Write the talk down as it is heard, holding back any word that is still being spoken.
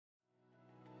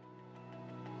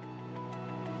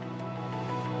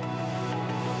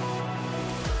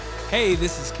Hey,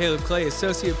 this is Caleb Clay,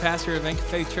 Associate Pastor of Anchor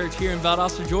Faith Church here in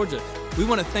Valdosta, Georgia. We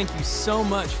want to thank you so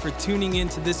much for tuning in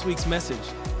to this week's message.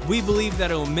 We believe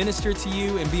that it will minister to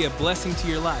you and be a blessing to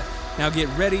your life. Now get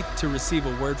ready to receive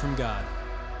a word from God.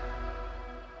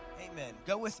 Amen.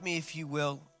 Go with me, if you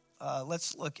will.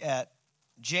 Let's look at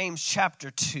James chapter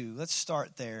 2. Let's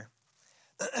start there.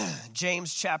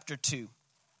 James chapter 2.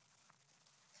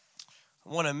 I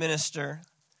want to minister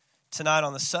tonight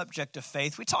on the subject of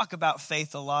faith. We talk about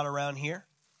faith a lot around here,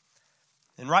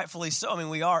 and rightfully so. I mean,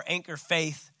 we are Anchor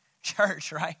Faith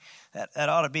Church, right? That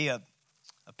ought to be a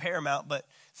paramount, but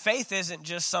faith isn't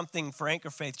just something for Anchor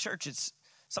Faith Church. It's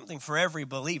something for every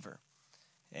believer.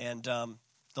 And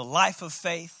the life of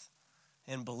faith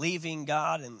and believing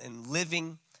God and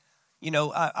living, you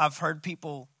know, I've heard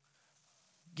people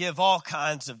give all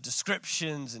kinds of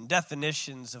descriptions and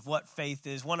definitions of what faith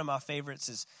is. One of my favorites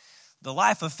is the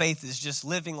life of faith is just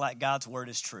living like God's word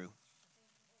is true.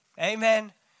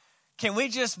 Amen. Can we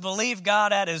just believe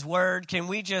God at his word? Can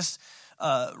we just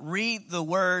read the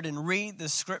word and read the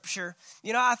scripture?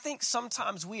 You know, I think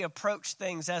sometimes we approach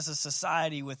things as a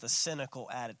society with a cynical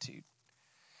attitude.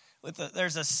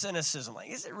 There's a cynicism,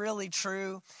 like, is it really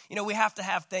true? You know, we have to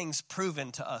have things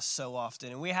proven to us so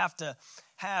often, and we have to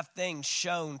have things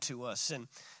shown to us.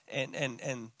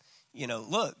 And you know,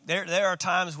 look, there are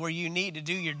times where you need to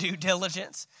do your due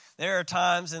diligence. There are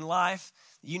times in life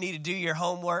you need to do your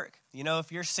homework. You know, if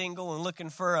you're single and looking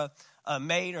for a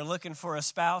mate or looking for a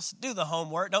spouse, do the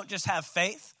homework. Don't just have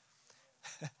faith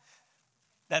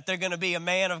that they're going to be a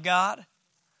man of God.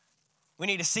 We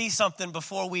need to see something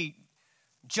before we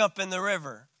jump in the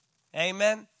river.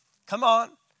 Amen. Come on.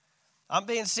 I'm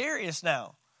being serious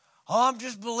now. Oh, I'm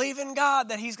just believing God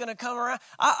that he's going to come around.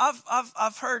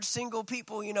 I've heard single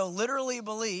people, you know, literally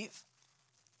believe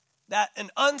that an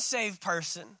unsaved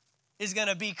person is going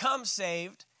to become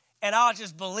saved, and I'll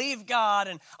just believe God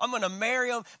and I'm going to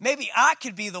marry him. Maybe I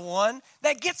could be the one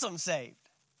that gets them saved.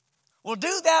 Well,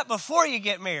 do that before you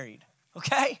get married,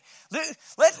 okay?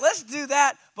 Let's do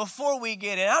that before we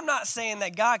get in. I'm not saying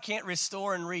that God can't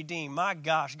restore and redeem. My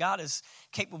gosh, God is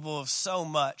capable of so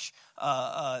much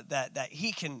that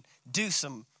he can do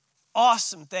some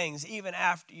awesome things even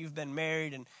after you've been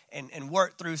married and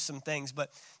worked through some things.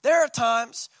 But there are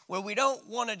times where we don't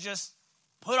want to just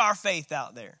put our faith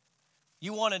out there.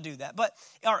 You want to do that. But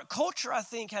our culture, I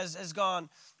think, has gone,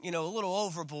 you know, a little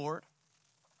overboard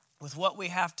with what we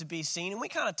have to be seen. And we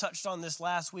kind of touched on this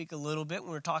last week a little bit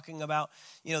when we were talking about,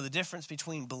 you know, the difference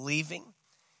between believing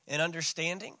and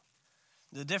understanding,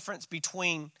 the difference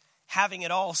between having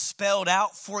it all spelled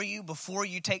out for you before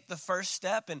you take the first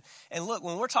step. And look,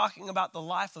 when we're talking about the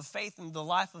life of faith and the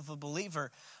life of a believer,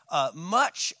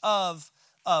 much of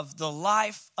the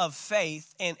life of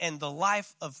faith and the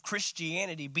life of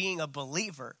Christianity, being a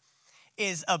believer,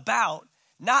 is about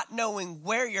not knowing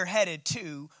where you're headed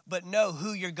to, but know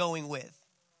who you're going with.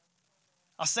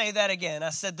 I'll say that again. I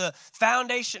said the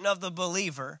foundation of the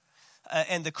believer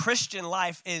and the Christian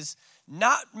life is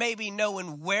not maybe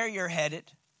knowing where you're headed,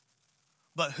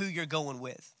 but who you're going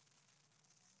with.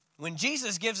 When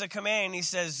Jesus gives a command and he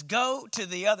says, go to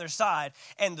the other side,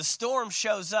 and the storm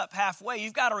shows up halfway,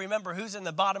 you've got to remember who's in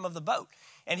the bottom of the boat.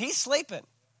 And he's sleeping.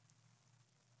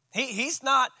 He's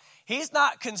not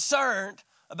concerned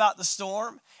about the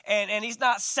storm, and he's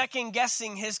not second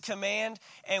guessing his command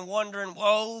and wondering,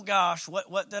 oh gosh,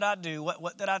 what did I do?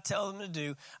 What did I tell them to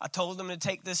do? I told them to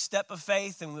take this step of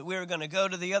faith, and we were going to go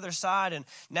to the other side, and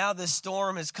now this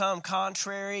storm has come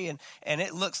contrary, and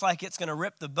it looks like it's going to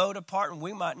rip the boat apart, and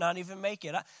we might not even make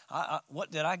it.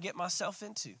 What did I get myself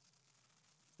into?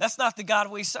 That's not the God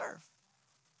we serve.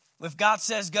 If God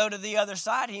says go to the other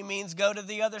side, he means go to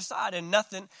the other side, and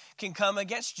nothing can come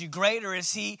against you. Greater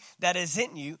is he that is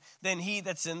in you than he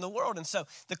that's in the world. And so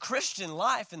the Christian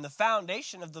life and the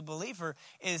foundation of the believer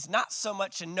is not so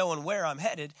much in knowing where I'm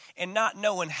headed and not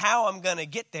knowing how I'm going to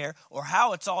get there or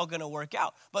how it's all going to work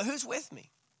out, but who's with me?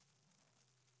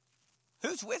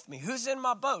 Who's with me? Who's in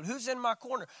my boat? Who's in my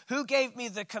corner? Who gave me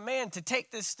the command to take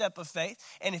this step of faith?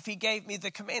 And if he gave me the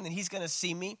command, then he's going to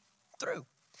see me through.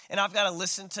 And I've got to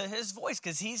listen to his voice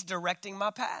because he's directing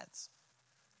my paths.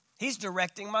 He's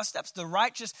directing my steps.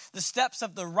 The steps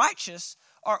of the righteous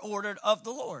are ordered of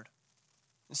the Lord.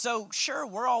 And so, sure,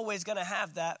 we're always going to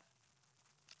have that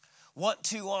want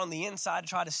to on the inside,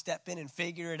 try to step in and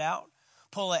figure it out.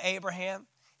 Pull a Abraham.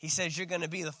 He says, you're going to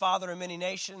be the father of many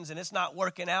nations, and it's not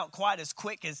working out quite as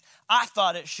quick as I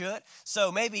thought it should.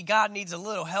 So maybe God needs a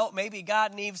little help. Maybe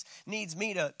God needs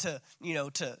me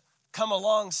to come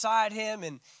alongside him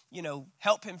and,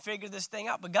 help him figure this thing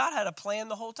out. But God had a plan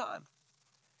the whole time.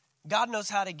 God knows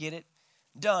how to get it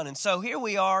done. And so here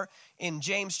we are in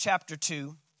James chapter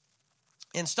 2,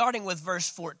 and starting with verse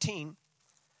 14,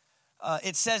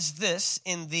 it says this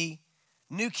in the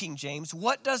New King James: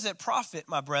 "What does it profit,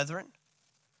 my brethren,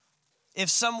 if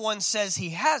someone says he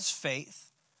has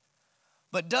faith,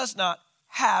 but does not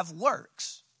have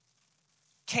works?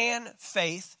 Can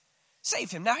faith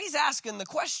save him?" Now he's asking the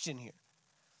question here.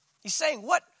 He's saying,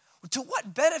 to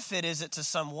what benefit is it to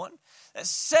someone that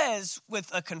says with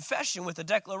a confession, with a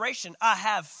declaration, I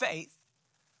have faith,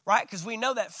 right? Because we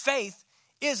know that faith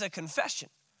is a confession.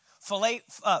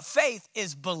 Faith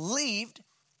is believed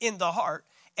in the heart,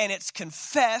 and it's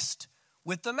confessed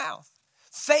with the mouth.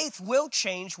 Faith will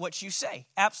change what you say,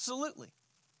 absolutely.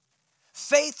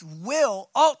 Faith will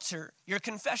alter your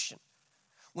confession.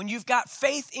 When you've got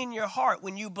faith in your heart,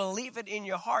 when you believe it in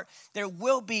your heart, there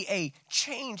will be a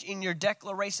change in your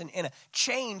declaration and a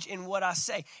change in what I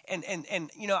say. And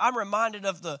I'm reminded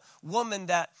of the woman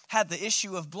that had the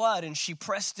issue of blood, and she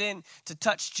pressed in to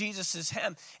touch Jesus'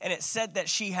 hem. And it said that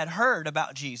she had heard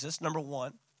about Jesus, number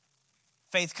one.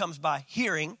 Faith comes by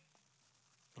hearing,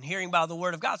 and hearing by the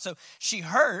word of God. So she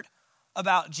heard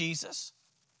about Jesus.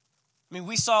 I mean,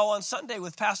 we saw on Sunday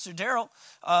with Pastor Darrell,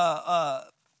 I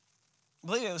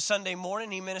believe it was Sunday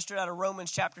morning, he ministered out of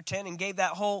Romans chapter 10 and gave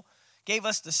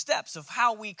us the steps of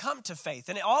how we come to faith.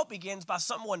 And it all begins by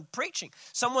someone preaching.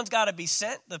 Someone's got to be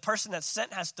sent. The person that's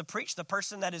sent has to preach. The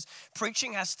person that is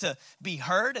preaching has to be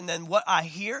heard. And then what I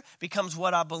hear becomes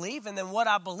what I believe. And then what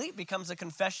I believe becomes a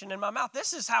confession in my mouth.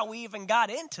 This is how we even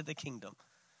got into the kingdom.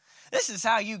 This is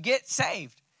how you get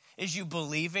saved, is you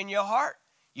believe in your heart.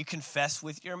 You confess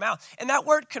with your mouth. And that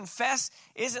word confess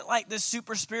isn't like this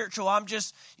super spiritual, I'm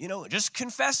just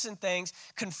confessing things.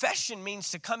 Confession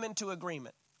means to come into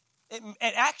agreement. It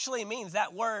actually means,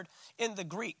 that word in the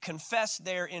Greek, confess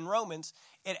there in Romans,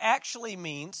 it actually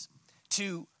means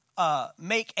to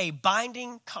make a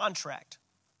binding contract.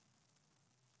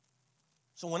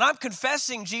 So when I'm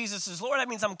confessing Jesus as Lord, that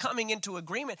means I'm coming into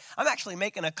agreement. I'm actually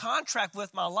making a contract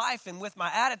with my life and with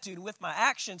my attitude and with my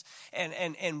actions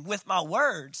and with my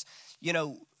words. You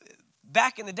know,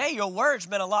 back in the day, your words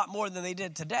meant a lot more than they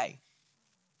did today.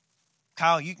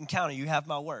 Kyle, you can count it. You have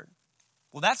my word.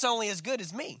 Well, that's only as good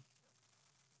as me.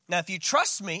 Now, if you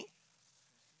trust me,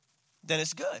 then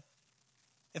it's good.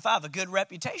 If I have a good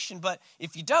reputation. But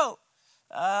if you don't,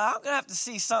 I'm going to have to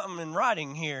see something in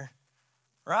writing here,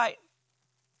 right?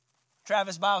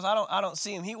 Travis Biles, I don't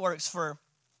see him. He works for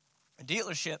a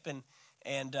dealership,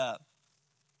 and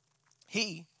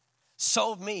he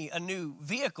sold me a new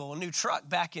vehicle, a new truck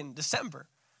back in December.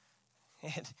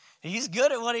 And he's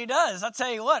good at what he does. I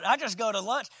tell you what, I just go to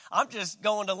lunch. I'm just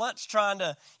going to lunch trying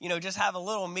to, just have a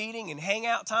little meeting and hang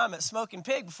out time at Smoking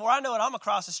Pig. Before I know it, I'm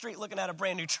across the street looking at a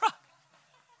brand new truck.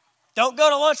 Don't go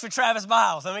to lunch with Travis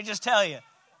Biles, let me just tell you.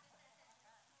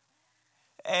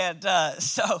 And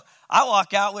so I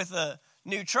walk out with a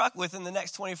new truck within the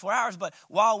next 24 hours. But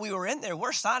while we were in there,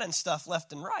 we're signing stuff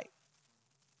left and right.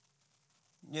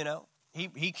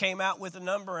 He came out with a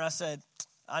number, and I said,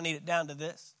 I need it down to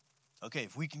this. Okay,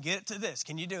 if we can get it to this,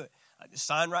 can you do it? I just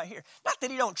sign right here. Not that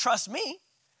he don't trust me,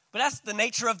 but that's the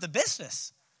nature of the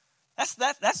business.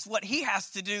 That's what he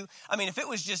has to do. I mean, if it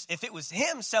was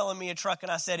him selling me a truck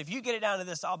and I said, if you get it down to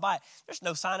this, I'll buy it. There's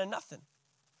no signing nothing.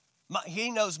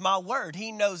 He knows my word.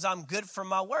 He knows I'm good for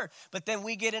my word. But then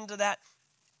we get into that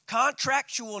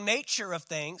contractual nature of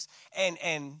things, and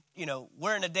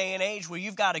we're in a day and age where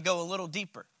you've got to go a little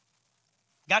deeper.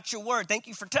 Got your word. Thank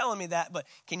you for telling me that, but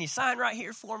can you sign right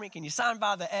here for me? Can you sign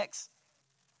by the X?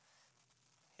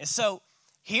 And so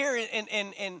here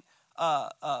in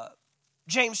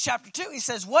James chapter 2, he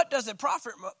says, what does it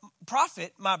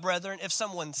profit, my brethren, if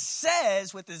someone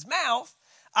says with his mouth,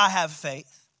 I have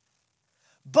faith,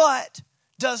 but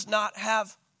does not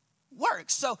have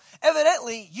works? So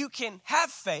evidently you can have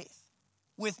faith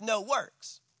with no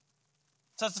works.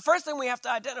 So it's the first thing we have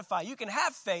to identify. You can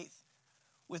have faith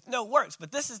with no works,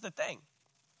 but this is the thing.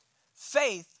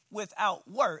 Faith without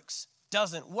works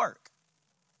doesn't work.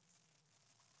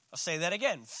 I'll say that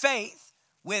again. Faith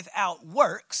without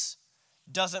works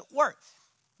doesn't work.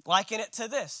 Liken it to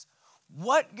this.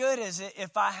 What good is it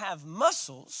if I have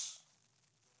muscles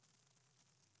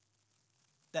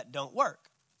that don't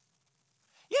work?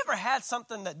 You ever had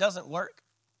something that doesn't work?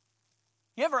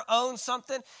 You ever owned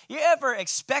something? You ever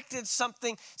expected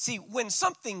something? See, when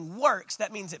something works,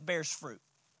 that means it bears fruit.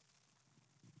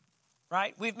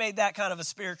 Right? We've made that kind of a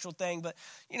spiritual thing, but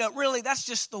really that's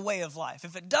just the way of life.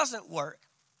 If it doesn't work,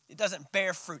 it doesn't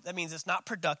bear fruit. That means it's not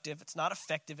productive, it's not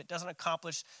effective, it doesn't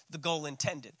accomplish the goal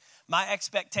intended. My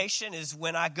expectation is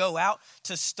when I go out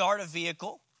to start a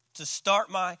vehicle, to start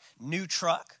my new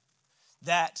truck,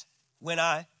 that when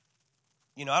I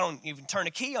don't even turn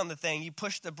a key on the thing. You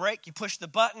push the brake, you push the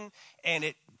button, and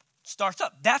it starts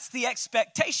up. That's the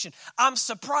expectation. I'm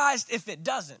surprised if it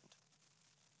doesn't.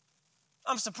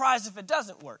 I'm surprised if it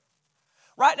doesn't work.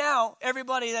 Right now,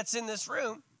 everybody that's in this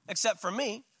room, except for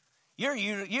me, you're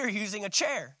using a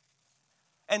chair.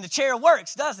 And the chair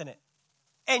works, doesn't it?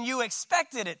 And you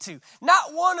expected it to.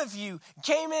 Not one of you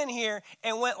came in here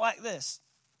and went like this.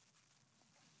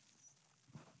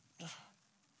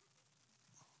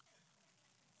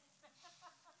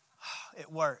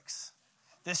 It works.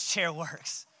 This chair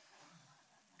works.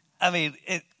 I mean,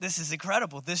 this is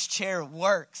incredible. This chair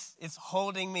works. It's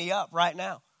holding me up right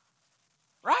now.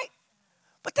 Right?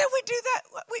 But then we do that.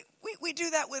 We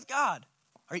do that with God.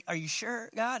 Are you sure,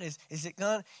 God? Is it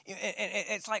going?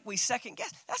 It's like we second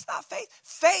guess. That's not faith.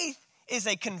 Faith is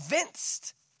a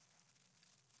convinced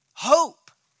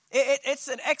hope. It's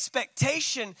an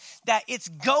expectation that it's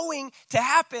going to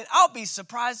happen. I'll be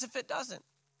surprised if it doesn't.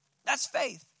 That's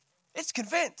faith. It's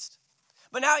convinced.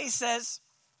 But now he says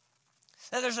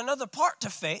that there's another part to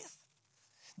faith,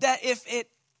 that if it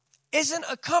isn't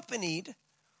accompanied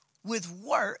with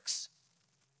works,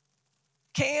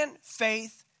 can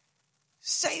faith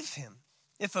save him?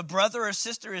 If a brother or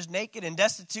sister is naked and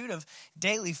destitute of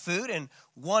daily food, and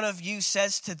one of you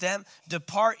says to them,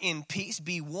 depart in peace,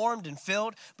 be warmed and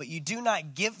filled, but you do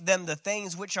not give them the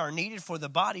things which are needed for the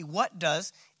body, what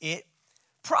does it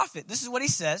profit? This is what he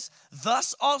says.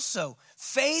 Thus also,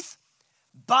 faith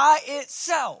by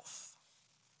itself,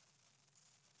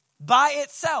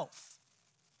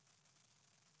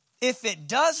 if it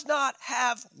does not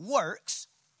have works,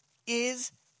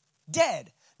 is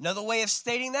dead. Another way of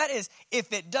stating that is,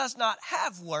 if it does not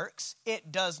have works,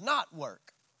 it does not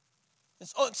work.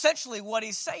 It's essentially what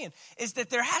he's saying is that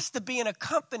there has to be an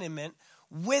accompaniment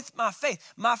with my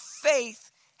faith. My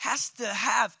faith has to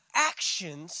have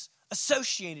actions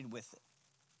associated with it.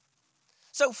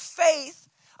 So faith,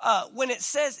 when it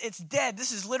says it's dead,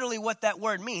 this is literally what that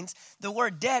word means. The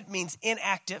word dead means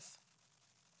inactive,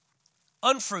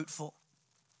 unfruitful,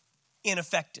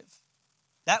 ineffective.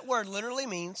 That word literally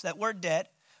means, that word dead,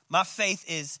 my faith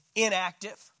is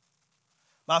inactive,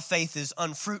 my faith is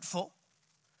unfruitful,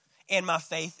 and my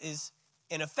faith is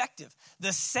ineffective.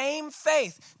 The same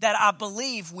faith that I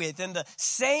believe with and the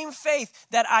same faith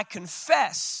that I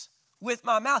confess with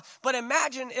my mouth. But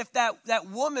imagine if that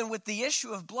woman with the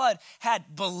issue of blood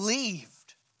had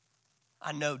believed,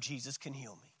 I know Jesus can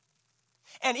heal me.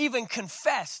 And even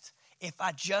confessed, if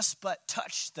I just but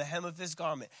touch the hem of his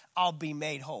garment, I'll be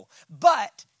made whole.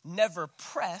 But never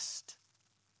pressed,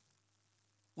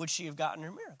 would she have gotten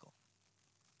her miracle?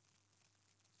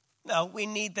 No, we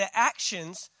need the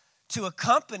actions to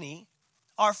accompany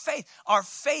our faith. Our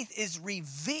faith is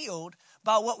revealed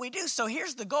by what we do. So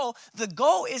here's the goal. The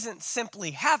goal isn't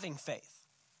simply having faith.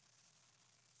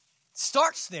 It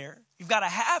starts there. You've got to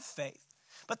have faith.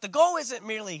 But the goal isn't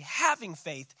merely having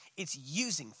faith, it's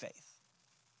using faith.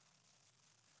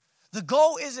 The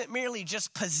goal isn't merely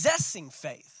just possessing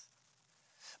faith,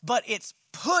 but it's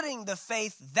putting the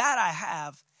faith that I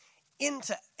have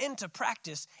into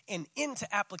practice and into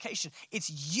application.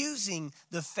 It's using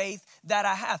the faith that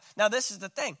I have. Now, this is the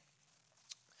thing.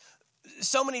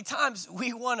 So many times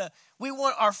we want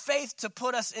our faith to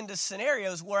put us into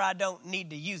scenarios where I don't need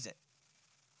to use it.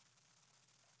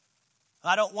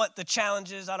 I don't want the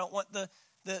challenges. I don't want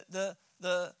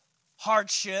the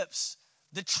hardships,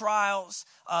 the trials.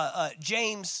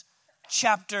 James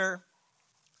chapter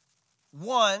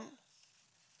 1.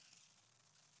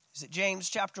 Is it James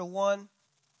chapter 1?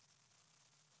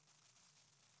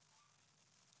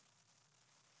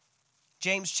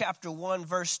 James chapter 1,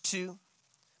 verse 2.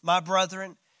 My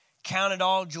brethren, count it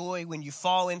all joy when you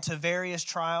fall into various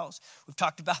trials. We've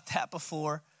talked about that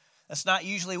before. That's not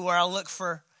usually where I look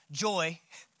for joy.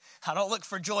 I don't look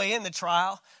for joy in the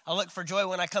trial. I look for joy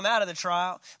when I come out of the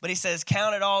trial. But he says,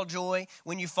 count it all joy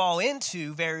when you fall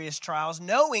into various trials,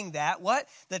 knowing that what?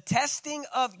 The testing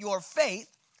of your faith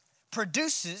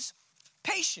produces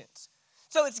patience.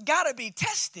 So it's got to be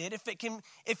tested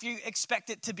if you expect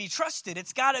it to be trusted.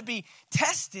 It's got to be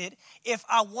tested if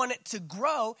I want it to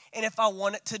grow and if I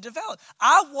want it to develop.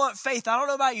 I want faith. I don't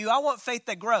know about you. I want faith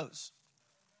that grows.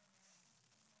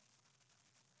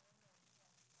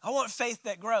 I want faith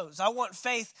that grows. I want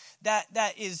faith that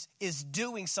is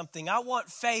doing something. I want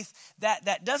faith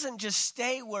that doesn't just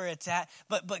stay where it's at,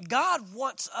 but God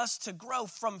wants us to grow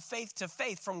from faith to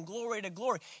faith, from glory to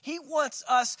glory. He wants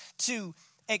us to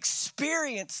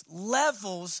experience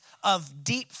levels of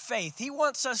deep faith. He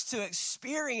wants us to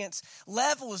experience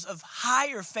levels of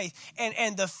higher faith.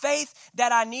 And the faith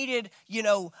that I needed,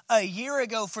 a year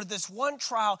ago for this one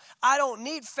trial, I don't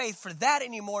need faith for that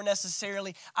anymore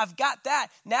necessarily. I've got that.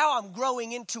 Now I'm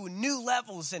growing into new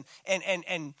levels, and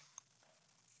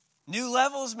new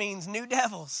levels means new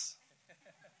devils,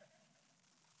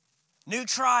 new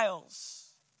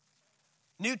trials,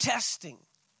 new testing.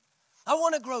 I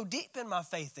want to grow deep in my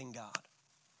faith in God.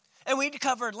 And we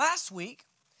covered last week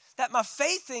that my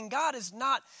faith in God is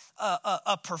not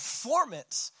a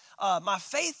performance. My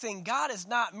faith in God is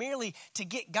not merely to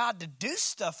get God to do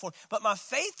stuff for me, but my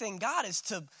faith in God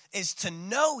is to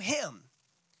know Him.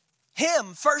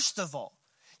 Him, first of all.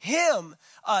 Him,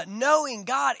 knowing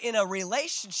God in a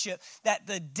relationship, that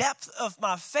the depth of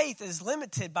my faith is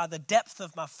limited by the depth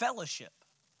of my fellowship.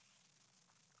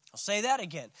 I'll say that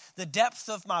again. The depth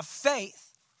of my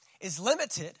faith is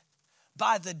limited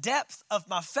by the depth of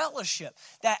my fellowship.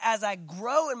 That as I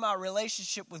grow in my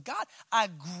relationship with God, I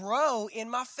grow in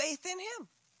my faith in Him.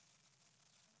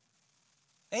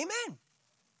 Amen.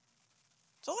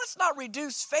 So let's not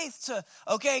reduce faith to,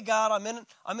 okay, God,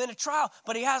 I'm in a trial,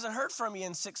 but He hasn't heard from you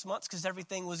in 6 months because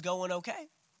everything was going okay.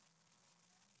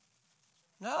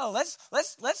 No, let's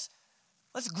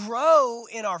grow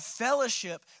in our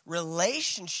fellowship,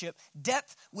 relationship,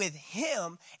 depth with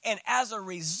Him. And as a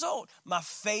result, my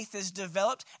faith is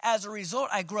developed. As a result,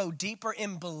 I grow deeper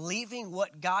in believing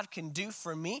what God can do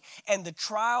for me. And the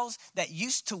trials that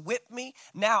used to whip me,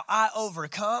 now I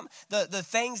overcome. The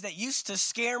things that used to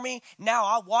scare me, now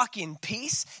I walk in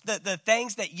peace. The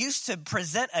things that used to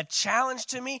present a challenge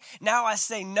to me, now I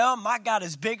say, no, my God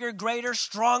is bigger, greater,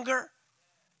 stronger.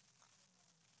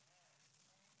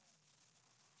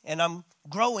 And I'm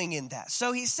growing in that.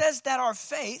 So he says that our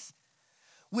faith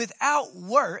without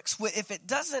works, if it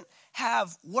doesn't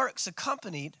have works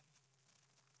accompanied,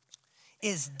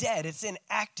 is dead. It's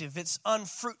inactive. It's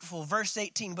unfruitful. Verse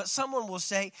 18, but someone will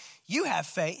say, you have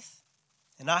faith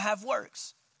and I have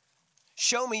works.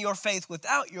 Show me your faith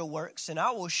without your works and I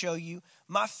will show you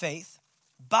my faith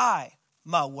by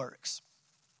my works.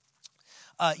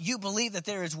 You believe that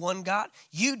there is one God.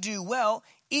 You do well.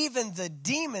 Even the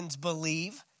demons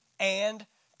believe and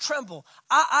tremble.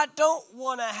 I don't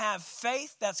want to have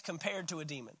faith that's compared to a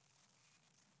demon.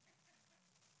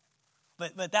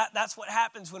 But that's what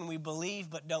happens when we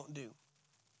believe but don't do.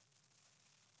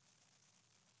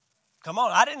 Come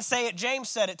on, I didn't say it. James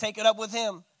said it. Take it up with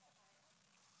him.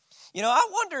 I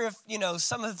wonder if,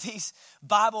 some of these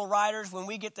Bible writers, when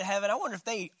we get to heaven, I wonder if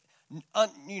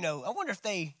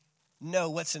they know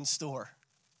what's in store.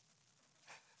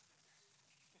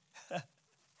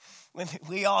 When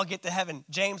we all get to heaven,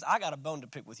 James, I got a bone to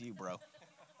pick with you, bro.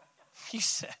 You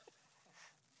said,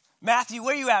 Matthew,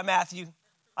 where you at, Matthew?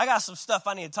 I got some stuff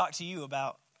I need to talk to you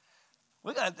about.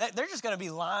 They're just going to be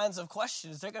lines of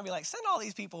questions. They're going to be like, send all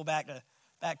these people back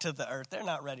to the earth. They're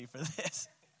not ready for this.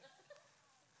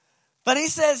 But he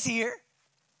says here,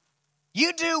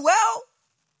 you do well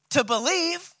to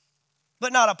believe,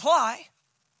 but not apply.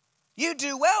 You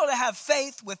do well to have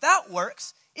faith without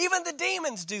works. Even the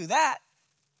demons do that.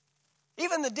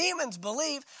 Even the demons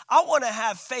believe. I want to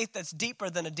have faith that's deeper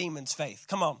than a demon's faith.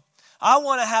 Come on. I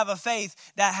want to have a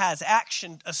faith that has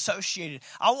action associated.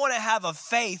 I want to have a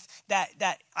faith that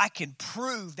I can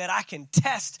prove, that I can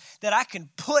test, that I can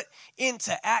put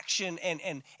into action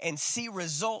and see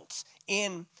results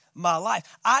in my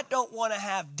life. I don't want to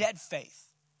have dead faith.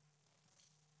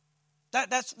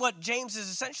 That's what James is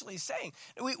essentially saying.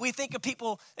 We think of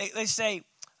people, they say,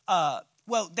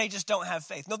 they just don't have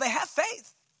faith. No, they have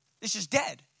faith. It's just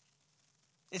dead.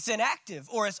 It's inactive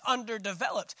or it's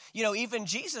underdeveloped. Even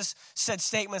Jesus said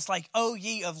statements like, "O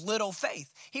ye of little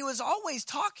faith." He was always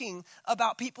talking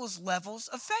about people's levels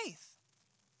of faith.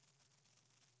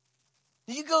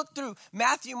 You go through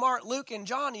Matthew, Mark, Luke, and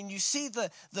John, and you see the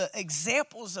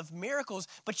examples of miracles,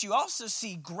 but you also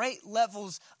see great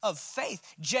levels of faith.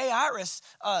 Jairus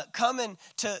coming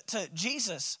to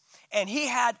Jesus, and he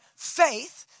had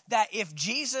faith that if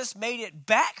Jesus made it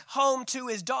back home to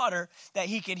his daughter, that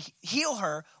he could heal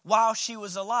her while she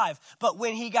was alive. But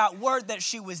when he got word that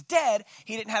she was dead,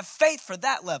 he didn't have faith for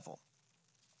that level.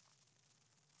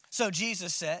 So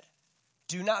Jesus said,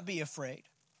 do not be afraid,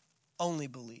 only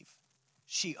believe.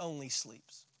 She only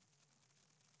sleeps.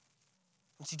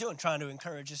 What's he doing? Trying to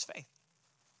encourage his faith.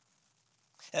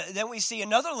 Then we see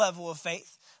another level of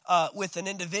faith with an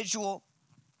individual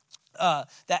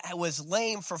that was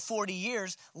lame for 40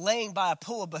 years, laying by a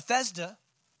pool of Bethesda.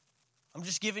 I'm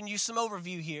just giving you some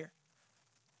overview here.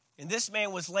 And this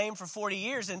man was lame for 40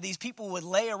 years, and these people would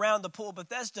lay around the pool of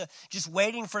Bethesda just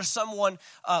waiting for someone,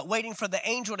 waiting for the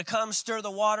angel to come stir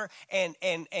the water, and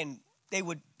they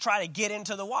would try to get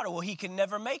into the water. Well, he could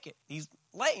never make it. He's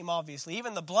lame, obviously.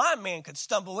 Even the blind man could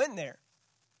stumble in there.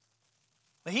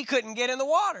 But he couldn't get in the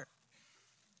water.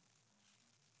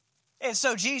 And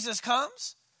so Jesus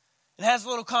comes and has a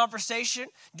little conversation.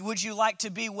 Would you like to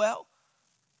be well?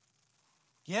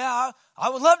 Yeah, I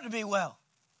would love to be well.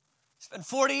 It's been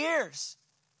 40 years,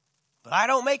 but I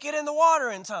don't make it in the water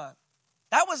in time.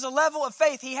 That was the level of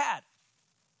faith he had.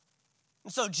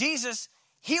 And so Jesus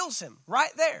heals him right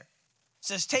there.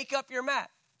 Says, take up your mat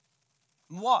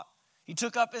and walk. He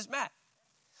took up his mat.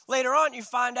 Later on, you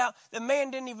find out the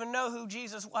man didn't even know who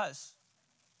Jesus was.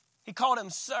 He called him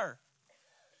sir.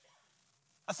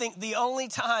 I think the only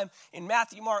time in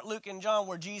Matthew, Mark, Luke, and John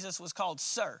where Jesus was called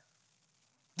sir.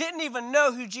 Didn't even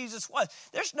know who Jesus was.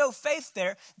 There's no faith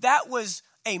there. That was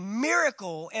a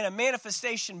miracle and a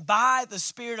manifestation by the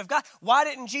Spirit of God. Why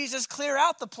didn't Jesus clear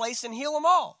out the place and heal them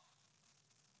all?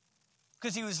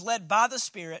 Because he was led by the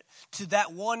Spirit to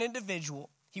that one individual.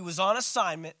 He was on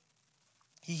assignment.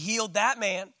 He healed that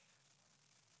man.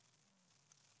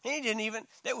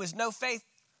 There was no faith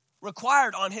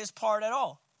required on his part at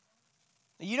all.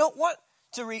 You don't want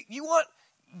you want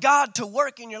God to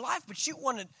work in your life, but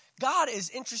God is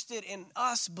interested in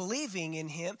us believing in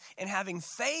him and having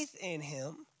faith in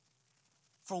him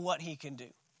for what he can do.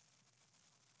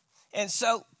 And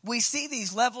so we see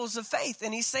these levels of faith,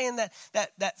 and he's saying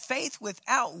that faith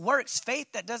without works, faith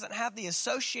that doesn't have the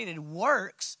associated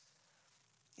works,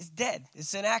 is dead.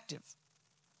 It's inactive.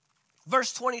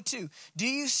 Verse 22, do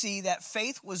you see that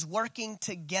faith was working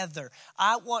together?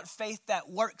 I want faith that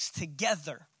works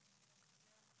together.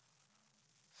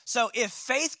 So if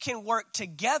faith can work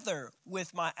together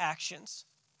with my actions,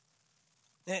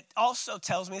 then it also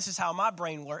tells me, this is how my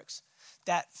brain works,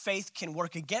 that faith can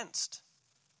work against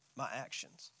my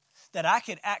actions. That I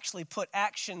could actually put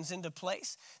actions into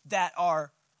place that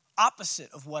are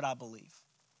opposite of what I believe.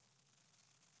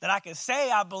 That I could say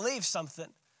I believe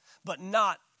something, but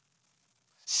not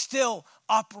still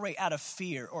operate out of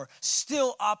fear, or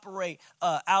still operate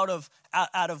out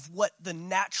of what the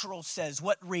natural says,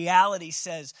 what reality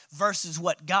says, versus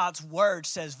what God's word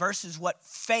says, versus what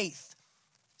faith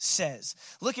says.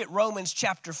 Look at Romans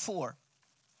chapter 4.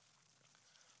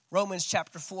 Romans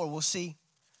chapter 4, we'll see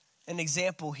an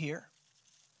example here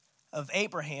of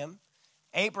Abraham.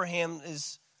 Abraham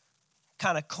is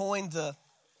kind of coined the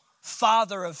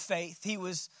father of faith. He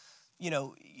was,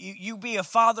 you be a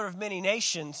father of many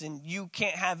nations and you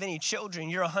can't have any children.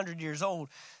 You're 100 years old.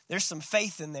 There's some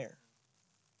faith in there.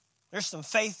 There's some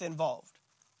faith involved.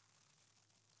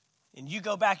 And you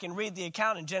go back and read the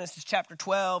account in Genesis chapter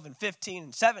 12 and 15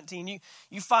 and 17,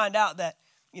 you find out that,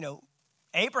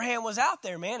 Abraham was out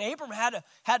there, man. Abraham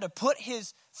had to put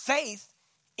his faith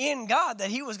in God that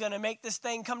he was going to make this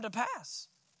thing come to pass.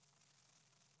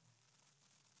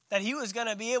 That he was going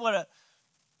to be able to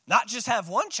not just have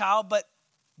one child, but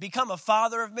become a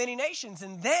father of many nations.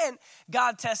 And then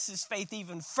God tests his faith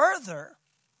even further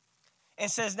and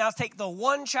says, now take the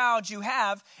one child you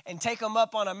have and take him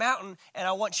up on a mountain, and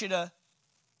I want you to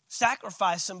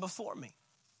sacrifice him before me.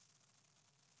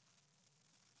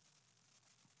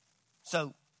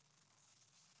 So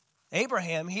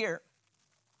Abraham here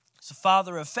is a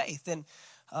father of faith. And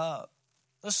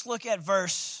let's look at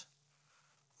verse,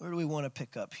 where do we want to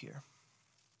pick up here?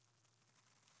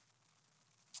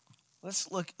 Let's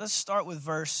start with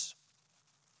verse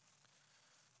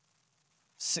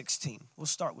 16. We'll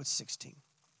start with 16.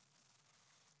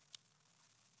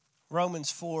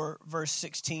 Romans 4, verse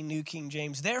 16, New King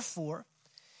James. Therefore,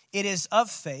 it is of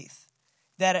faith,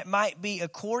 that it might be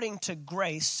according to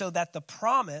grace, so that the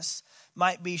promise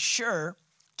might be sure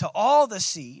to all the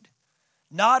seed,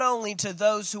 not only to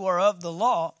those who are of the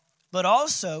law, but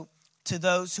also to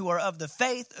those who are of the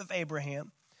faith of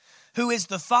Abraham, who is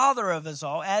the father of us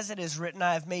all, as it is written,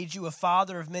 I have made you a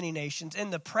father of many nations,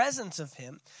 in the presence of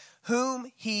him,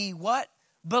 whom he what?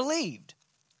 Believed.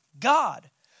 God,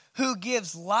 who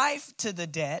gives life to the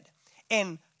dead,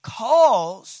 and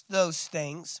calls those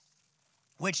things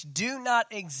which do not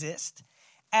exist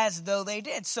as though they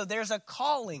did. So there's a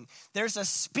calling, there's a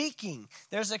speaking,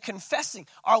 there's a confessing.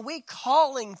 Are we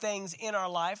calling things in our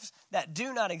lives that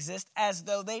do not exist as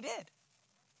though they did?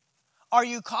 Are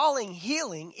you calling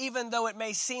healing, even though it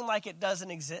may seem like it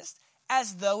doesn't exist,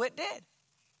 as though it did?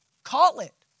 Call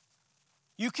it.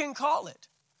 You can call it.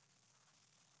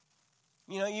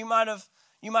 You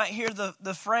might hear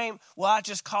the frame, well, I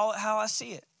just call it how I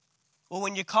see it. Well,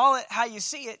 when you call it how you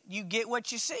see it, you get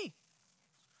what you see.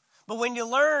 But when you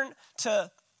learn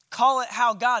to call it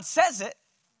how God says it.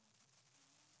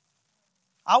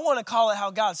 I want to call it how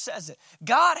God says it.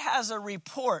 God has a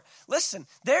report. Listen,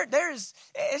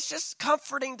 it's just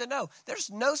comforting to know there's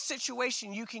no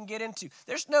situation you can get into.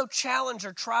 There's no challenge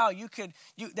or trial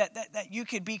that you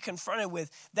could be confronted with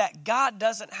that God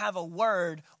doesn't have a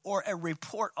word or a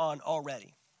report on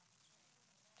already.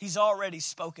 He's already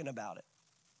spoken about it.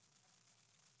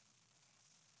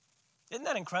 Isn't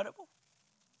that incredible?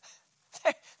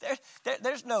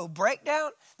 There's no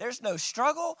breakdown. There's no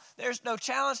struggle. There's no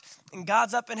challenge. And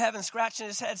God's up in heaven scratching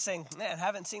his head saying, man,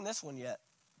 haven't seen this one yet.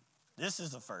 This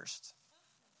is the first.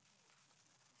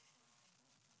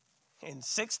 In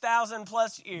 6,000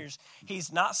 plus years,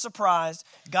 he's not surprised.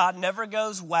 God never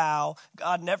goes, wow.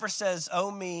 God never says,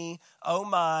 oh me, oh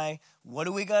my. What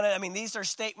are we going to? I mean, these are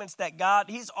statements that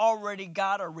he's already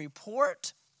got a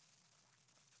report.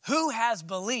 Who has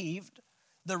believed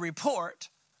the report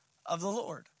of the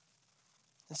Lord?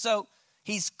 And so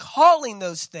he's calling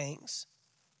those things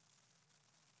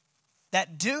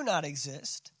that do not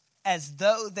exist as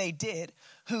though they did,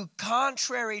 who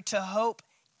contrary to hope,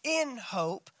 in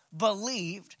hope,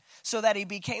 believed, so that he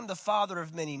became the father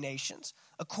of many nations,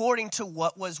 according to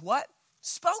what was what?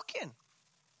 Spoken.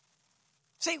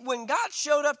 See, when God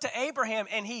showed up to Abraham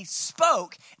and he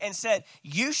spoke and said,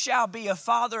 you shall be a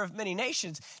father of many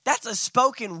nations, that's a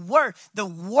spoken word. The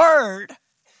word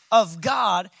of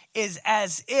God is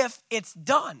as if it's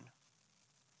done.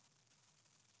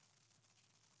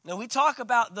 Now, we talk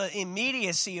about the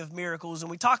immediacy of miracles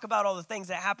and we talk about all the things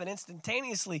that happen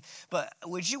instantaneously, but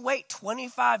would you wait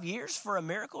 25 years for a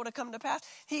miracle to come to pass?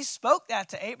 He spoke that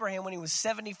to Abraham when he was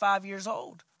 75 years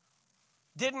old.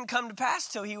 Didn't come to pass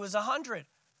till he was 100.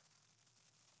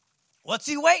 What's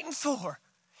he waiting for?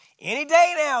 Any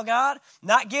day now, God.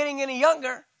 Not getting any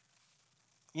younger.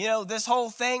 You know, this whole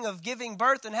thing of giving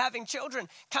birth and having children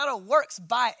kind of works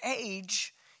by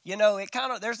age. You know,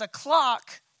 there's a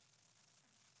clock.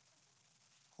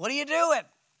 What are you doing?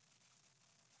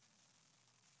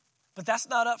 But that's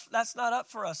not up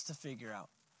for us to figure out.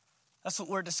 That's what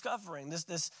we're discovering.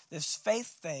 This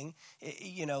faith thing,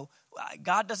 you know,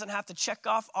 God doesn't have to check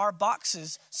off our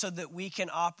boxes so that we can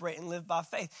operate and live by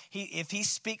faith. If he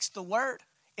speaks the word,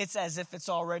 it's as if it's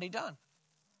already done.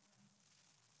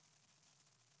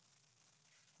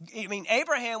 I mean,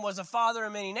 Abraham was a father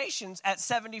of many nations at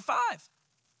 75.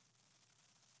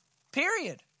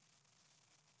 Period.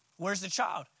 Where's the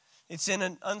child? It's in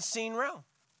an unseen realm.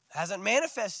 It hasn't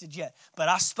manifested yet, but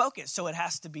I spoke it, so it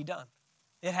has to be done.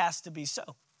 It has to be so.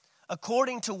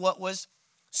 According to what was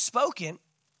spoken,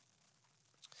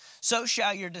 so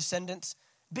shall your descendants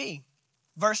be.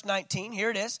 Verse 19, here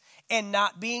it is. And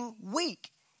not being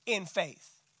weak in faith.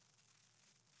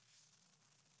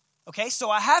 Okay, so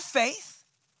I have faith,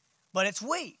 but it's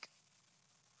weak.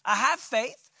 I have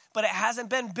faith, but it hasn't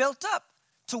been built up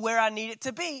to where I need it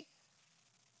to be.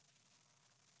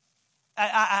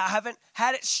 I haven't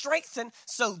had it strengthened.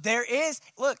 So there is,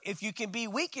 look, if you can be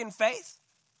weak in faith,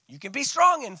 you can be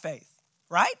strong in faith,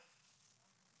 right?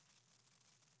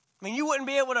 I mean, you wouldn't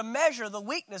be able to measure the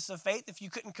weakness of faith if you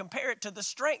couldn't compare it to the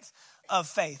strength of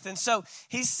faith. And so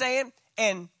he's saying,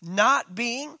 and not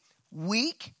being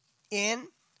weak in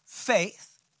faith.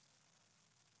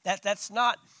 That's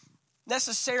not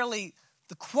necessarily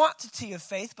the quantity of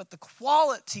faith, but the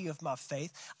quality of my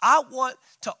faith. I want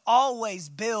to always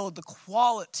build the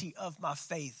quality of my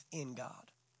faith in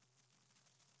God.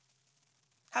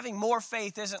 Having more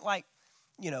faith isn't like,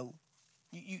 you know,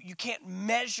 you can't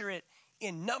measure it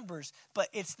in numbers, but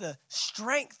it's the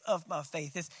strength of my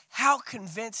faith. It's how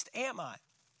convinced am I?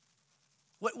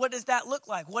 What does that look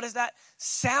like? What does that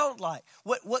sound like?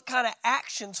 What kind of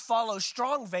actions follow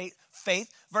strong faith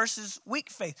versus weak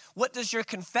faith? What does your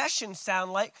confession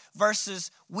sound like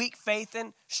versus weak faith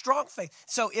and strong faith?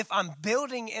 So if I'm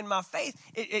building in my faith,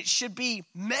 it should be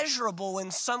measurable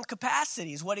in some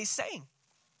capacity is what he's saying.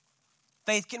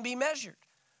 Faith can be measured.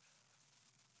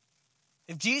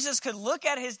 If Jesus could look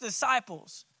at his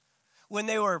disciples when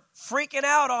they were freaking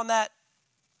out on that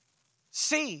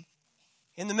sea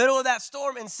in the middle of that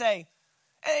storm and say,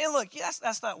 hey, look,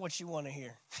 that's not what you want to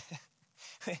hear.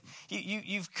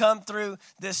 You've come through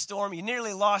this storm. You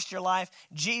nearly lost your life.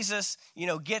 Jesus,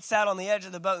 gets out on the edge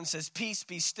of the boat and says, peace,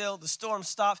 be still. The storm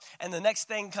stops. And the next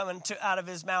thing coming out of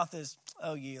his mouth is,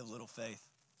 oh, ye of little faith.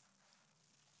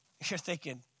 You're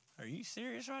thinking, are you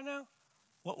serious right now?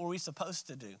 What were we supposed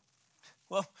to do?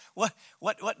 Well,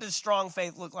 what does strong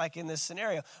faith look like in this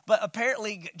scenario? But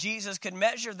apparently Jesus could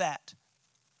measure that.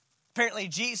 Apparently,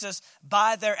 Jesus,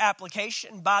 by their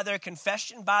application, by their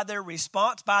confession, by their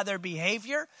response, by their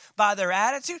behavior, by their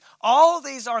attitude, all of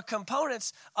these are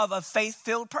components of a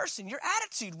faith-filled person. Your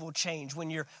attitude will change when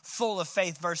you're full of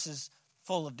faith versus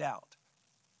full of doubt.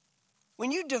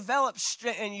 When you develop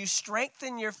and you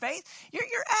strengthen your faith, your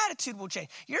attitude will change.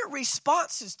 Your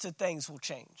responses to things will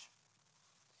change.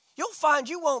 You'll find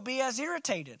you won't be as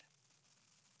irritated.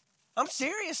 I'm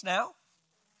serious now.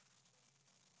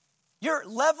 Your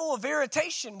level of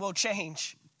irritation will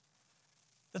change.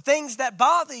 The things that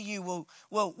bother you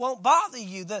won't bother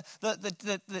you.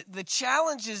 The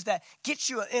challenges that get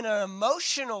you in an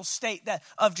emotional state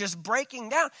of just breaking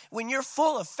down. When you're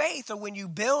full of faith, or when you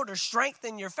build or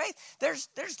strengthen your faith, there's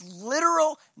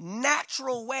literal,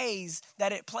 natural ways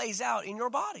that it plays out in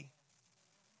your body.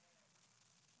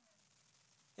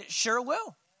 It sure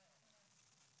will.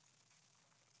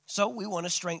 So we want to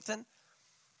strengthen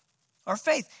our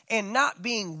faith, and not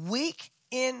being weak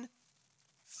in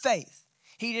faith.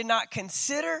 He did not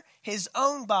consider his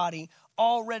own body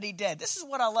already dead. This is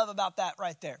what I love about that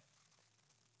right there.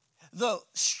 The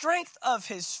strength of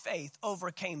his faith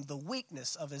overcame the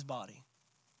weakness of his body.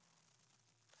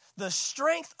 The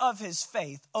strength of his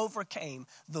faith overcame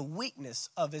the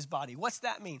weakness of his body. What's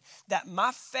that mean? That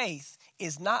my faith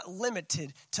is not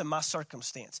limited to my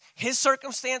circumstance. His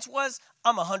circumstance was,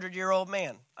 I'm a 100-year-old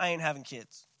man. I ain't having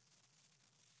kids.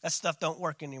 That stuff don't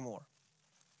work anymore.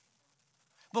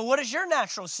 But what is your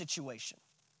natural situation?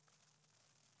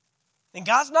 And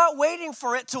God's not waiting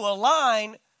for it to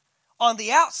align on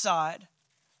the outside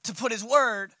to put his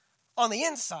word on the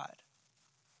inside.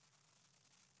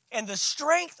 And the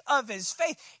strength of his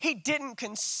faith, he didn't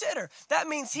consider. That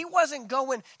means he wasn't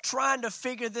going trying to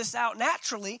figure this out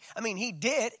naturally. I mean, he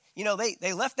did. You know,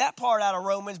 they left that part out of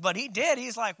Romans, but he did.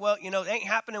 He's like, well, you know, it ain't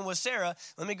happening with Sarah.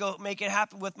 Let me go make it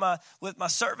happen with my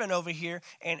servant over here,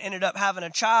 and ended up having a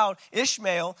child,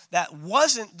 Ishmael, that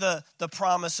wasn't the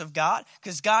promise of God,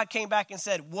 because God came back and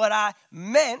said, what I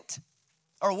meant,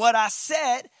 or what I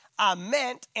said, I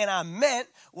meant, and I meant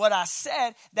what I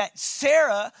said, that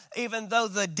Sarah, even though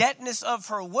the deadness of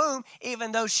her womb,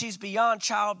 even though she's beyond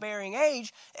childbearing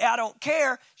age, I don't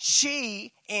care,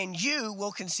 she and you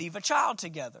will conceive a child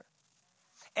together.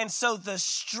 And so the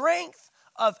strength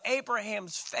of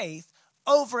Abraham's faith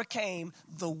overcame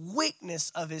the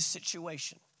weakness of his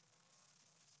situation.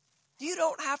 You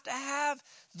don't have to have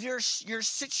your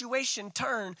situation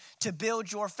turn to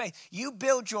build your faith. You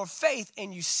build your faith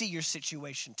and you see your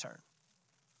situation turn.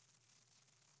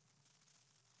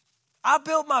 I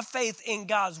build my faith in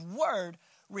God's word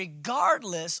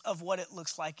regardless of what it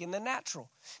looks like in the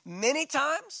natural. Many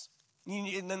times,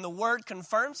 and then the word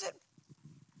confirms it,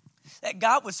 that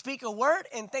God would speak a word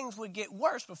and things would get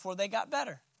worse before they got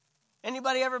better.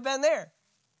 Anybody ever been there?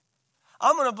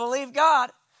 I'm going to believe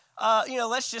God.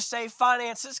 Let's just say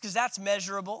finances, because that's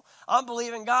measurable. I'm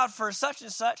believing God for such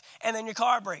and such, and then your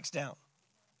car breaks down.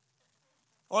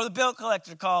 Or the bill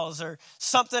collector calls, or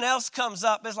something else comes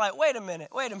up. It's like, wait a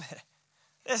minute.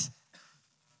 I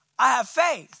have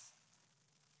faith.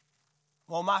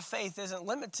 Well, my faith isn't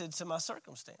limited to my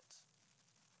circumstance.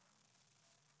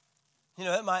 You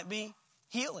know, it might be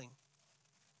healing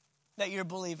that you're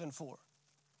believing for.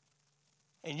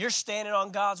 And you're standing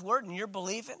on God's word, and you're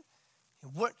believing.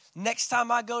 Next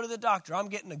time I go to the doctor, I'm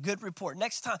getting a good report.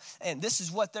 Next time, and this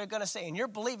is what they're going to say. And you're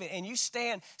believing, and you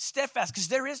stand steadfast, because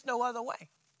there is no other way.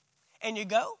 And you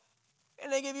go,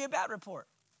 and they give you a bad report.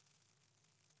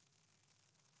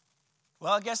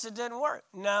 Well, I guess it didn't work.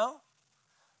 No.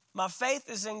 My faith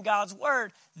is in God's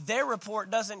word. Their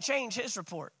report doesn't change his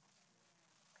report.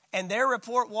 And their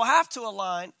report will have to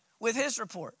align with his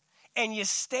report. And you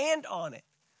stand on it.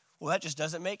 Well, that just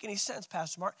doesn't make any sense,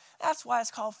 Pastor Mark. That's why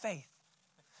it's called faith.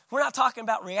 We're not talking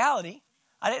about reality.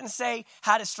 I didn't say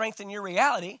how to strengthen your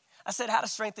reality. I said how to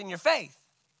strengthen your faith.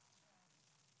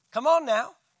 Come on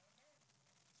now.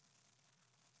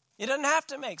 It doesn't have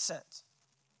to make sense.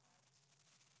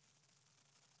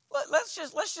 Let's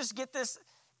just get this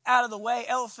out of the way,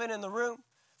 elephant in the room.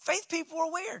 Faith people are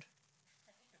weird.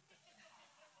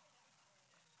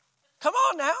 Come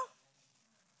on now.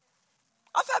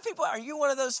 I've had people, are you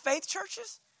one of those faith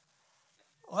churches?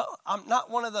 Well, I'm not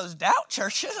one of those doubt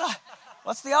churches.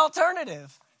 What's the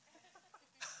alternative?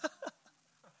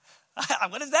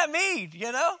 What does that mean,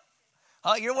 you know?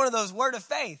 Oh, you're one of those word of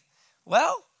faith.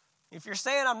 Well, if you're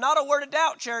saying I'm not a word of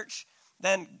doubt church,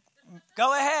 then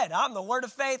go ahead. I'm the word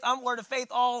of faith. I'm word of faith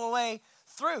all the way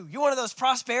through. You one of those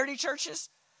prosperity churches?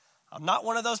 I'm not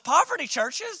one of those poverty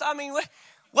churches. I mean,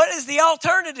 what is the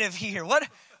alternative here? What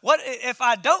if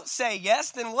I don't say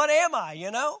yes, then what am I,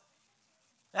 you know?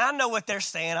 I know what they're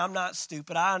saying. I'm not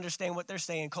stupid. I understand what they're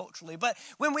saying culturally. But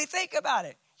when we think about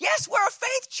it, yes, we're a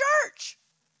faith church.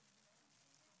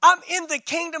 I'm in the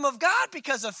kingdom of God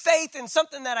because of faith in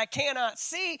something that I cannot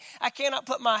see. I cannot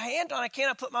put my hand on. I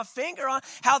cannot put my finger on.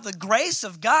 How the grace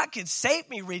of God could save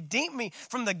me, redeem me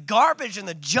from the garbage and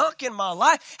the junk in my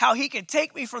life. How he could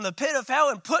take me from the pit of hell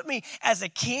and put me as a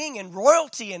king and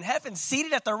royalty in heaven,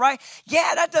 seated at the right.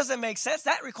 Yeah, that doesn't make sense.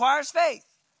 That requires faith.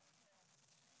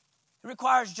 It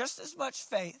requires just as much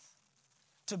faith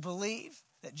to believe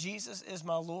that Jesus is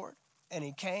my Lord and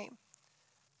he came,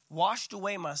 washed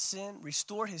away my sin,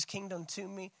 restored his kingdom to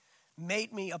me,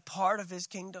 made me a part of his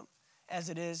kingdom, as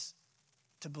it is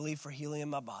to believe for healing in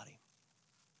my body.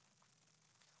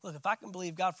 Look, if I can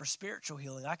believe God for spiritual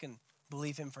healing, I can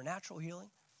believe him for natural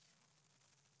healing.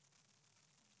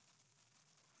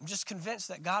 I'm just convinced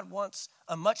that God wants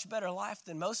a much better life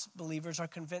than most believers are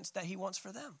convinced that he wants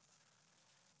for them.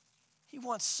 He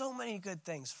wants so many good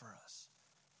things for us.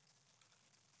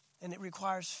 And it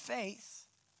requires faith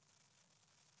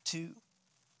to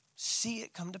see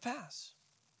it come to pass.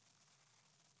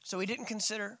 So he didn't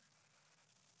consider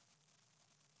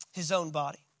his own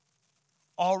body,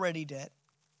 already dead,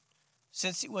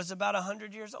 since he was about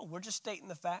 100 years old. We're just stating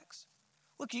the facts.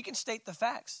 Look, you can state the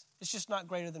facts. It's just not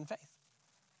greater than faith.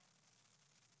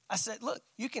 I said, look,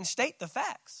 you can state the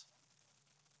facts.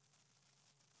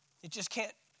 It just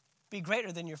can't be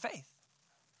greater than your faith.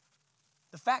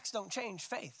 The facts don't change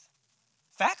faith.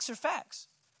 Facts are facts.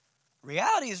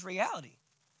 Reality is reality.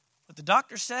 What the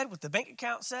doctor said, what the bank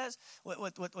account says,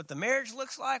 what the marriage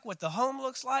looks like, what the home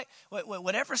looks like,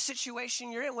 whatever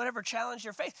situation you're in, whatever challenge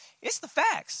you're facing, it's the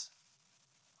facts.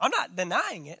 I'm not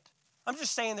denying it. I'm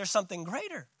just saying there's something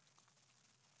greater.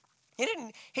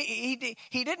 He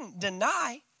didn't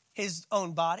deny his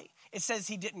own body. It says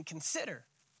he didn't consider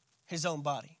his own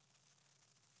body.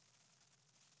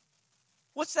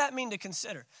 What's that mean to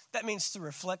consider? That means to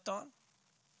reflect on.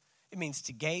 It means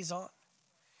to gaze on.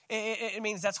 It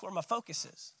means that's where my focus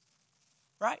is,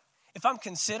 right? If I'm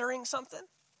considering something,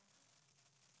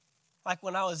 like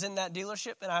when I was in that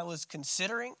dealership and I was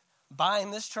considering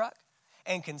buying this truck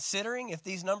and considering if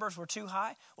these numbers were too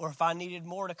high or if I needed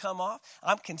more to come off,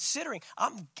 I'm considering,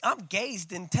 I'm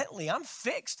gazed intently. I'm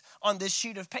fixed on this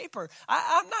sheet of paper.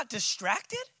 I'm not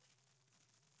distracted.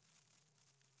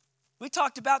 We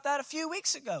talked about that a few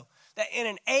weeks ago, that in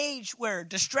an age where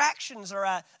distractions are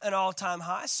at an all-time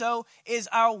high, so is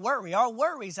our worry. Our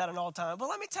worry is at an all-time high. But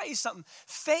let me tell you something.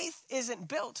 Faith isn't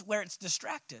built where it's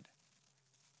distracted.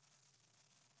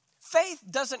 Faith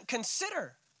doesn't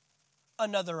consider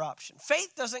another option.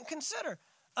 Faith doesn't consider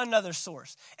another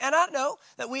source. And I know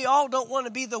that we all don't want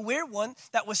to be the weird one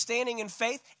that was standing in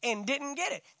faith and didn't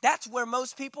get it. That's where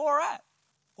most people are at.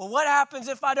 Well, what happens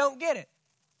if I don't get it?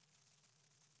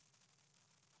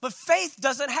 But faith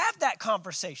doesn't have that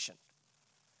conversation.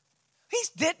 He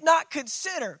did not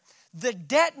consider the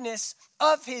deadness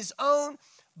of his own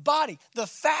body. The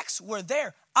facts were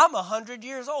there. I'm 100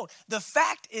 years old. The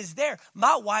fact is there.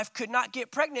 My wife could not get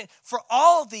pregnant for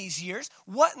all these years.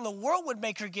 What in the world would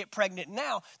make her get pregnant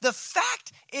now? The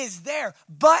fact is there,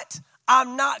 but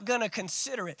I'm not going to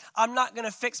consider it. I'm not going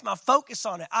to fix my focus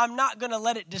on it. I'm not going to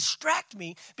let it distract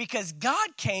me because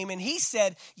God came and he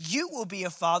said, you will be a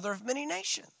father of many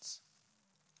nations.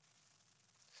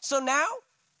 So now,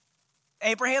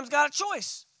 Abraham's got a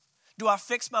choice. Do I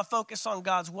fix my focus on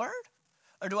God's word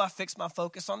or do I fix my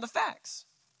focus on the facts?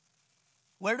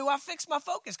 Where do I fix my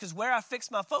focus? Because where I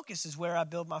fix my focus is where I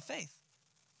build my faith.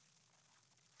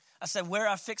 I said, where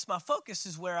I fix my focus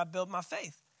is where I build my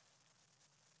faith.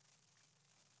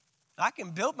 I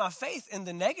can build my faith in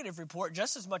the negative report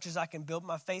just as much as I can build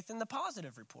my faith in the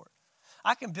positive report.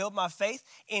 I can build my faith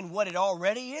in what it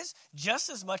already is just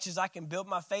as much as I can build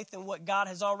my faith in what God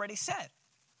has already said.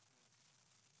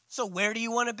 So where do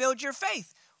you want to build your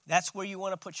faith? That's where you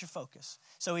want to put your focus.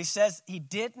 So he says he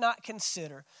did not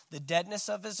consider the deadness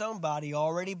of his own body,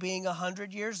 already being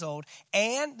 100 years old,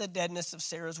 and the deadness of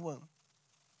Sarah's womb.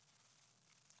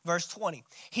 Verse 20,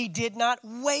 he did not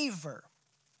waver.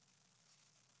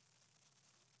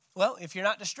 Well, if you're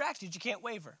not distracted, you can't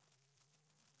waver.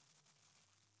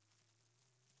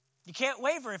 You can't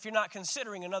waver if you're not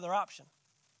considering another option.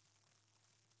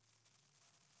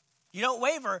 You don't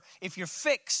waver if you're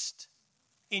fixed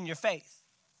in your faith.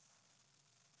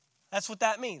 That's what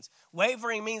that means.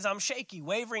 Wavering means I'm shaky.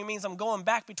 Wavering means I'm going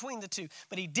back between the two.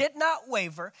 But he did not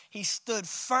waver. He stood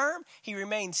firm. He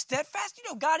remained steadfast.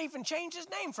 You know, God even changed his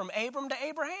name from Abram to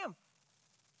Abraham.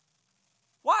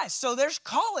 Why? So there's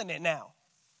calling it now.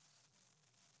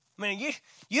 I mean,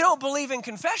 you don't believe in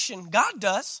confession. God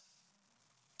does.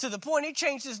 To the point he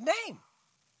changed his name.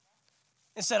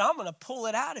 and said, I'm going to pull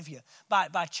it out of you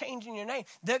by changing your name,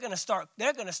 they're going to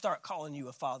start calling you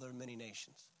a father of many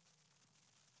nations.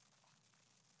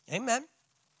 Amen.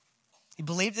 He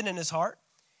believed it in his heart.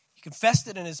 He confessed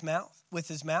it in his mouth, with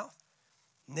his mouth.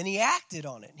 And then he acted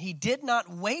on it. He did not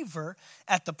waver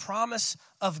at the promise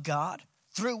of God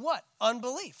through what?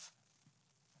 Unbelief.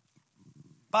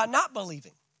 By not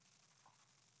believing.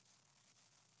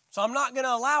 So I'm not going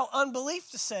to allow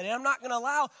unbelief to set in. I'm not going to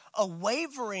allow a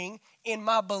wavering in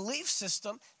my belief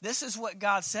system. This is what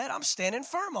God said. I'm standing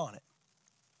firm on it.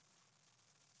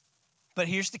 But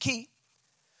here's the key.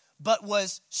 But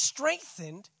was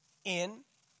strengthened in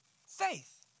faith.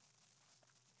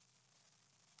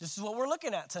 This is what we're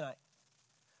looking at tonight.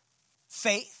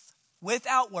 Faith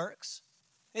without works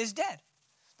is dead.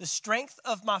 The strength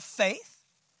of my faith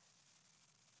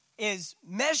is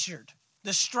measured.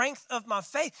 The strength of my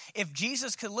faith. If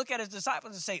Jesus could look at his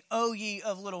disciples and say, "O ye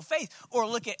of little faith," or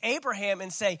look at Abraham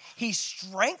and say, he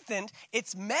strengthened,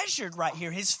 it's measured right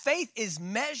here. His faith is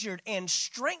measured and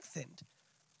strengthened.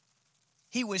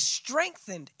 He was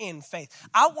strengthened in faith.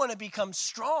 I want to become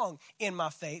strong in my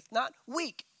faith, not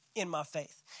weak in my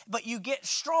faith. But you get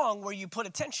strong where you put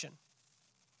attention.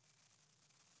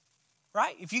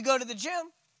 Right? If you go to the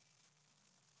gym,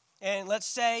 and let's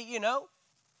say,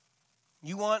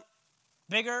 you want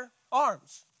bigger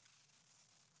arms.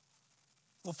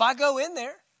 Well, if I go in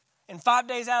there and 5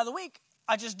 days out of the week,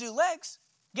 I just do legs,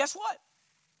 guess what?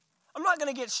 I'm not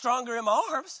going to get stronger in my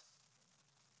arms.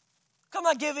 I'm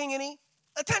not giving any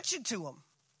attention to them.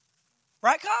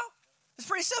 Right, Kyle? It's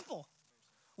pretty simple.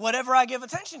 Whatever I give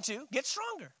attention to gets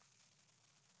stronger.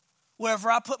 Wherever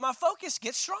I put my focus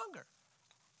gets stronger.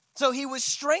 So he was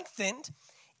strengthened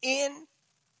in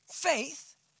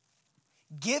faith,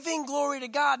 giving glory to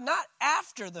God, not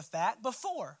after the fact,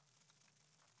 before.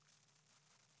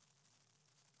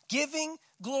 Giving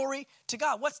glory to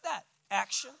God. What's that?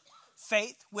 Action.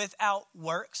 Faith without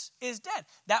works is dead.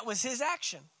 That was his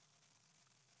action.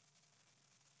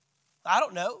 I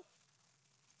don't know.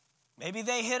 Maybe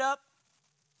they hit up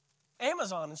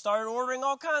Amazon and started ordering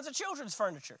all kinds of children's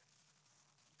furniture.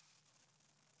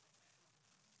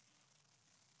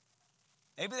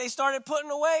 Maybe they started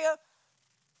putting away a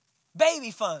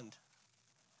baby fund.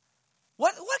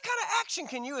 What kind of action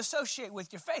can you associate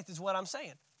with your faith is what I'm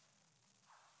saying.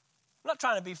 I'm not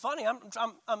trying to be funny.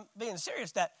 I'm being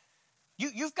serious that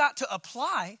you've got to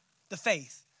apply the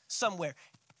faith somewhere.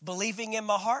 Believing in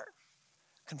my heart,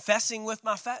 confessing with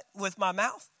my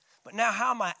mouth. But now how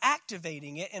am I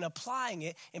activating it and applying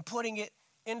it and putting it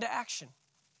into action?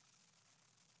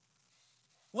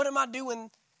 What am I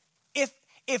doing?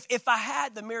 If I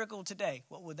had the miracle today,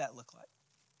 what would that look like?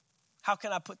 How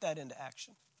can I put that into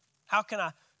action? How can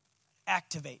I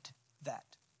activate that?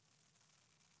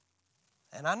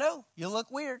 And I know you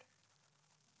look weird.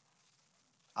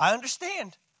 I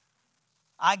understand.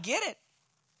 I get it.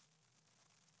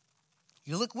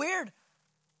 You look weird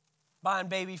buying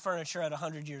baby furniture at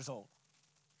 100 years old.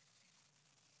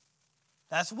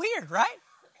 That's weird, right?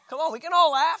 Come on, we can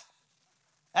all laugh.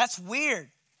 That's weird.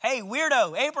 Hey,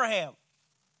 weirdo, Abraham,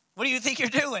 what do you think you're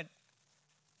doing?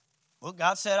 Well,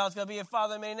 God said I was going to be a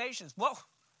father of many nations. Whoa,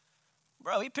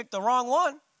 bro, he picked the wrong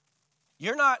one.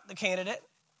 You're not the candidate.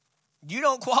 You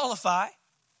don't qualify.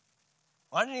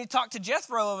 Why didn't he talk to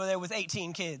Jethro over there with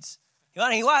 18 kids?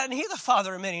 Why isn't he the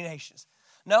father of many nations?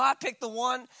 No, I picked the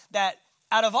one that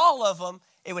out of all of them,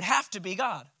 it would have to be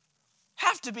God.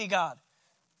 Have to be God.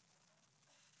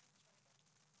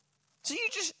 So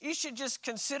you should just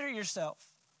consider yourself.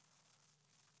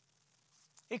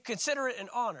 Consider it an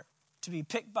honor to be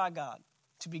picked by God,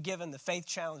 to be given the faith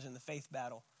challenge and the faith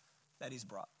battle that he's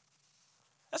brought.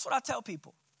 That's what I tell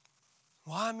people.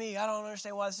 Why me? I don't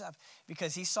understand why this happened.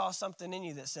 Because he saw something in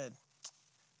you that said,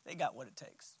 they got what it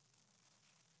takes.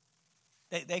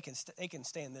 They can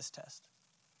stand this test.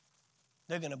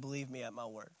 They're going to believe me at my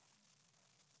word.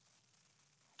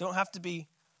 Don't have to be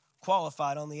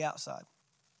qualified on the outside.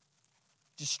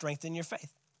 Just strengthen your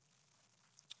faith.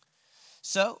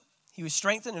 So, he was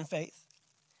strengthened in faith,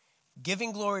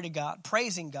 giving glory to God,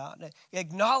 praising God,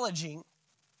 acknowledging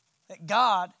that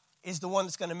God is the one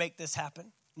that's going to make this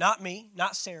happen. Not me,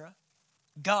 not Sarah,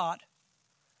 God.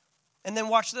 And then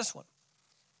watch this one.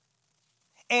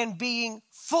 And being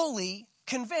fully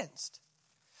convinced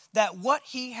that what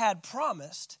he had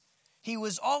promised, he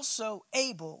was also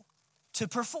able to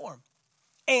perform.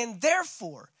 And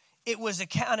therefore, it was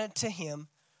accounted to him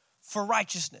for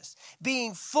righteousness.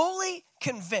 Being fully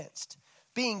convinced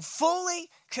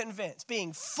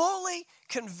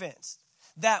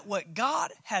that what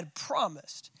God had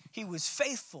promised, he was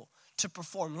faithful to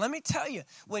perform. Let me tell you,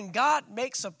 when God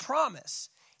makes a promise,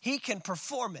 He can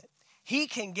perform it. He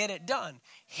can get it done.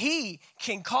 He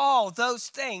can call those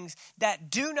things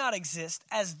that do not exist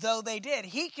as though they did.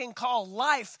 He can call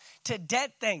life to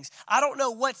dead things. I don't know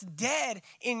what's dead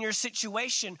in your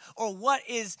situation or what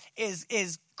is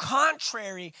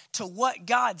contrary to what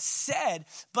God said,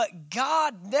 but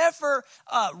God never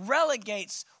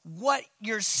relegates what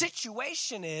your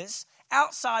situation is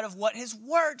outside of what his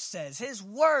word says. His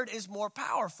word is more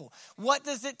powerful. What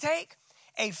does it take?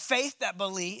 A faith that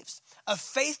believes, a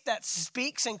faith that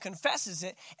speaks and confesses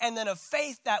it, and then a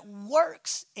faith that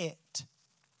works it.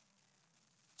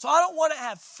 So I don't want to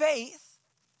have faith,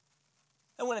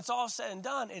 and when it's all said and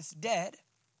done, it's dead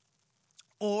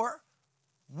or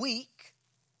weak.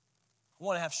 I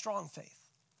want to have strong faith.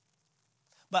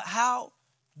 But how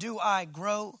do I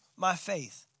grow my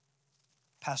faith?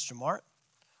 Pastor Mark,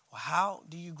 well, how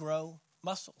do you grow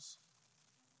muscles?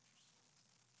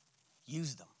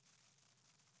 Use them.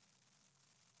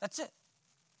 That's it.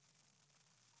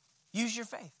 Use your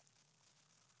faith.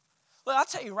 Well, I'll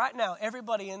tell you right now,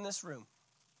 everybody in this room,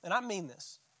 and I mean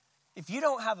this, if you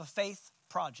don't have a faith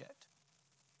project,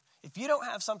 if you don't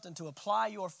have something to apply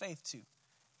your faith to,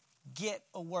 get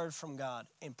a word from God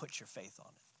and put your faith on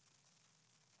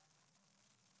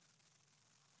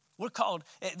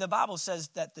it. The Bible says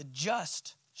that the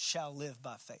just shall live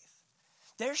by faith.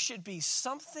 There should be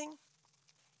something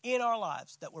in our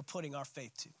lives that we're putting our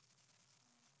faith to.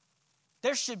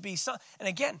 There should be some, and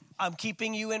again, I'm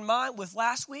keeping you in mind with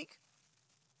last week.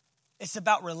 It's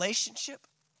about relationship.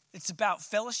 It's about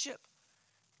fellowship.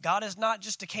 God is not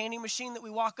just a candy machine that we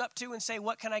walk up to and say,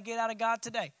 what can I get out of God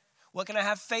today? What can I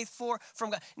have faith for from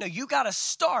God? No, you got to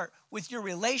start with your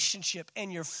relationship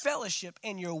and your fellowship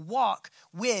and your walk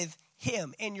with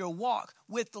him and your walk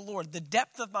with the Lord. The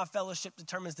depth of my fellowship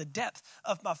determines the depth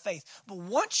of my faith. But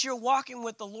once you're walking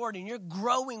with the Lord and you're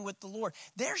growing with the Lord,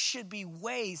 there should be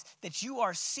ways that you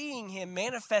are seeing him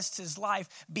manifest his life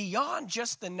beyond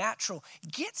just the natural.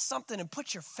 Get something and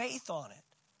put your faith on it.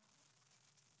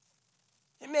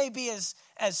 It may be as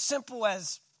simple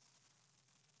as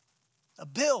a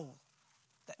bill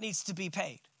that needs to be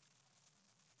paid.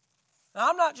 Now,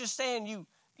 I'm not just saying you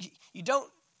don't.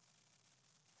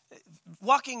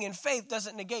 Walking in faith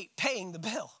doesn't negate paying the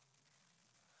bill.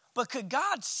 But could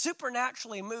God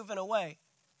supernaturally move in a way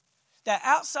that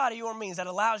outside of your means that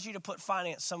allows you to put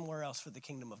finance somewhere else for the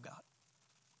kingdom of God?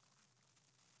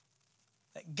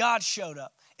 That God showed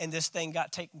up and this thing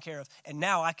got taken care of and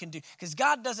now I can do. Because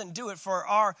God doesn't do it for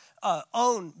our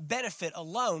own benefit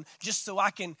alone just so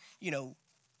I can,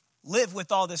 live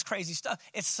with all this crazy stuff.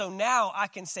 It's so now I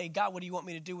can say, God, what do you want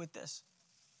me to do with this?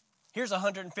 Here's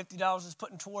 $150 that's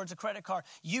putting towards a credit card.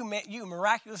 You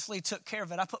miraculously took care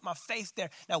of it. I put my faith there.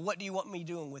 Now, what do you want me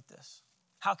doing with this?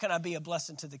 How can I be a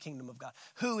blessing to the kingdom of God?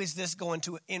 Who is this going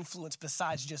to influence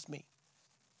besides just me?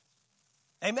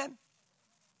 Amen?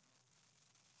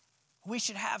 We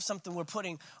should have something we're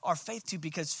putting our faith to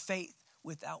because faith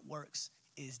without works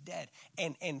is dead.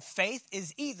 And faith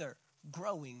is either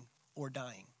growing or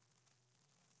dying.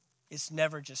 It's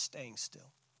never just staying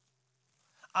still.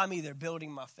 I'm either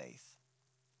building my faith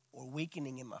or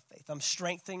weakening in my faith. I'm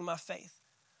strengthening my faith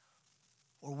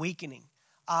or weakening.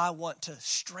 I want to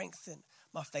strengthen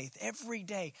my faith. Every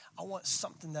day, I want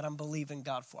something that I'm believing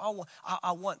God for.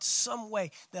 I want some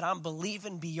way that I'm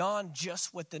believing beyond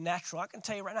just what the natural. I can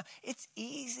tell you right now, it's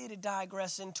easy to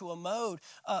digress into a mode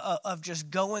of just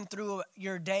going through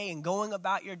your day and going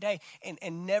about your day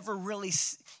and never really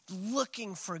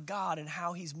looking for God and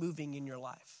how he's moving in your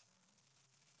life.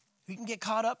 We can get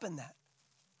caught up in that.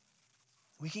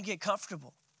 We can get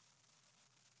comfortable.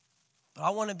 But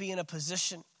I want to be in a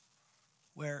position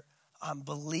where I'm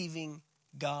believing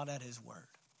God at his word.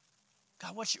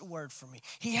 God, what's your word for me?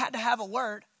 He had to have a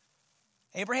word.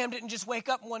 Abraham didn't just wake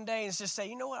up one day and just say,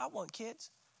 you know what, I want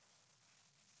kids.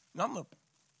 No, I'm going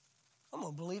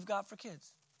to believe God for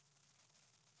kids.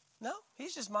 No,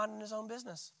 he's just minding his own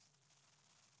business.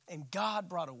 And God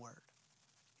brought a word.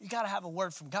 You got to have a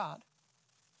word from God.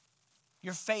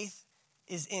 Your faith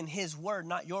is in his word,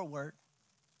 not your word.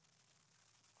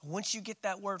 Once you get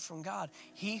that word from God,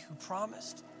 he who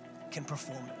promised can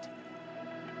perform it.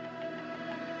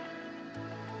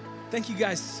 Thank you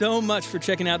guys so much for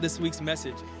checking out this week's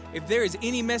message. If there is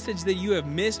any message that you have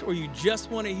missed or you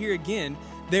just want to hear again,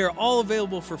 they are all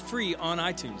available for free on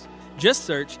iTunes. Just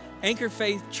search Anchor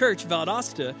Faith Church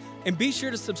Valdosta and be sure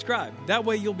to subscribe. That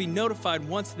way you'll be notified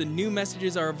once the new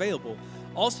messages are available.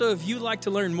 Also, if you'd like to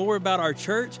learn more about our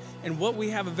church and what we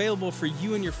have available for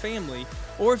you and your family,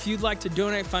 or if you'd like to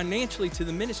donate financially to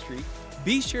the ministry,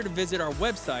 be sure to visit our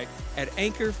website at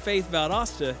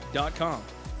anchorfaithvaldosta.com.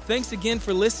 Thanks again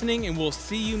for listening, and we'll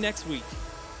see you next week.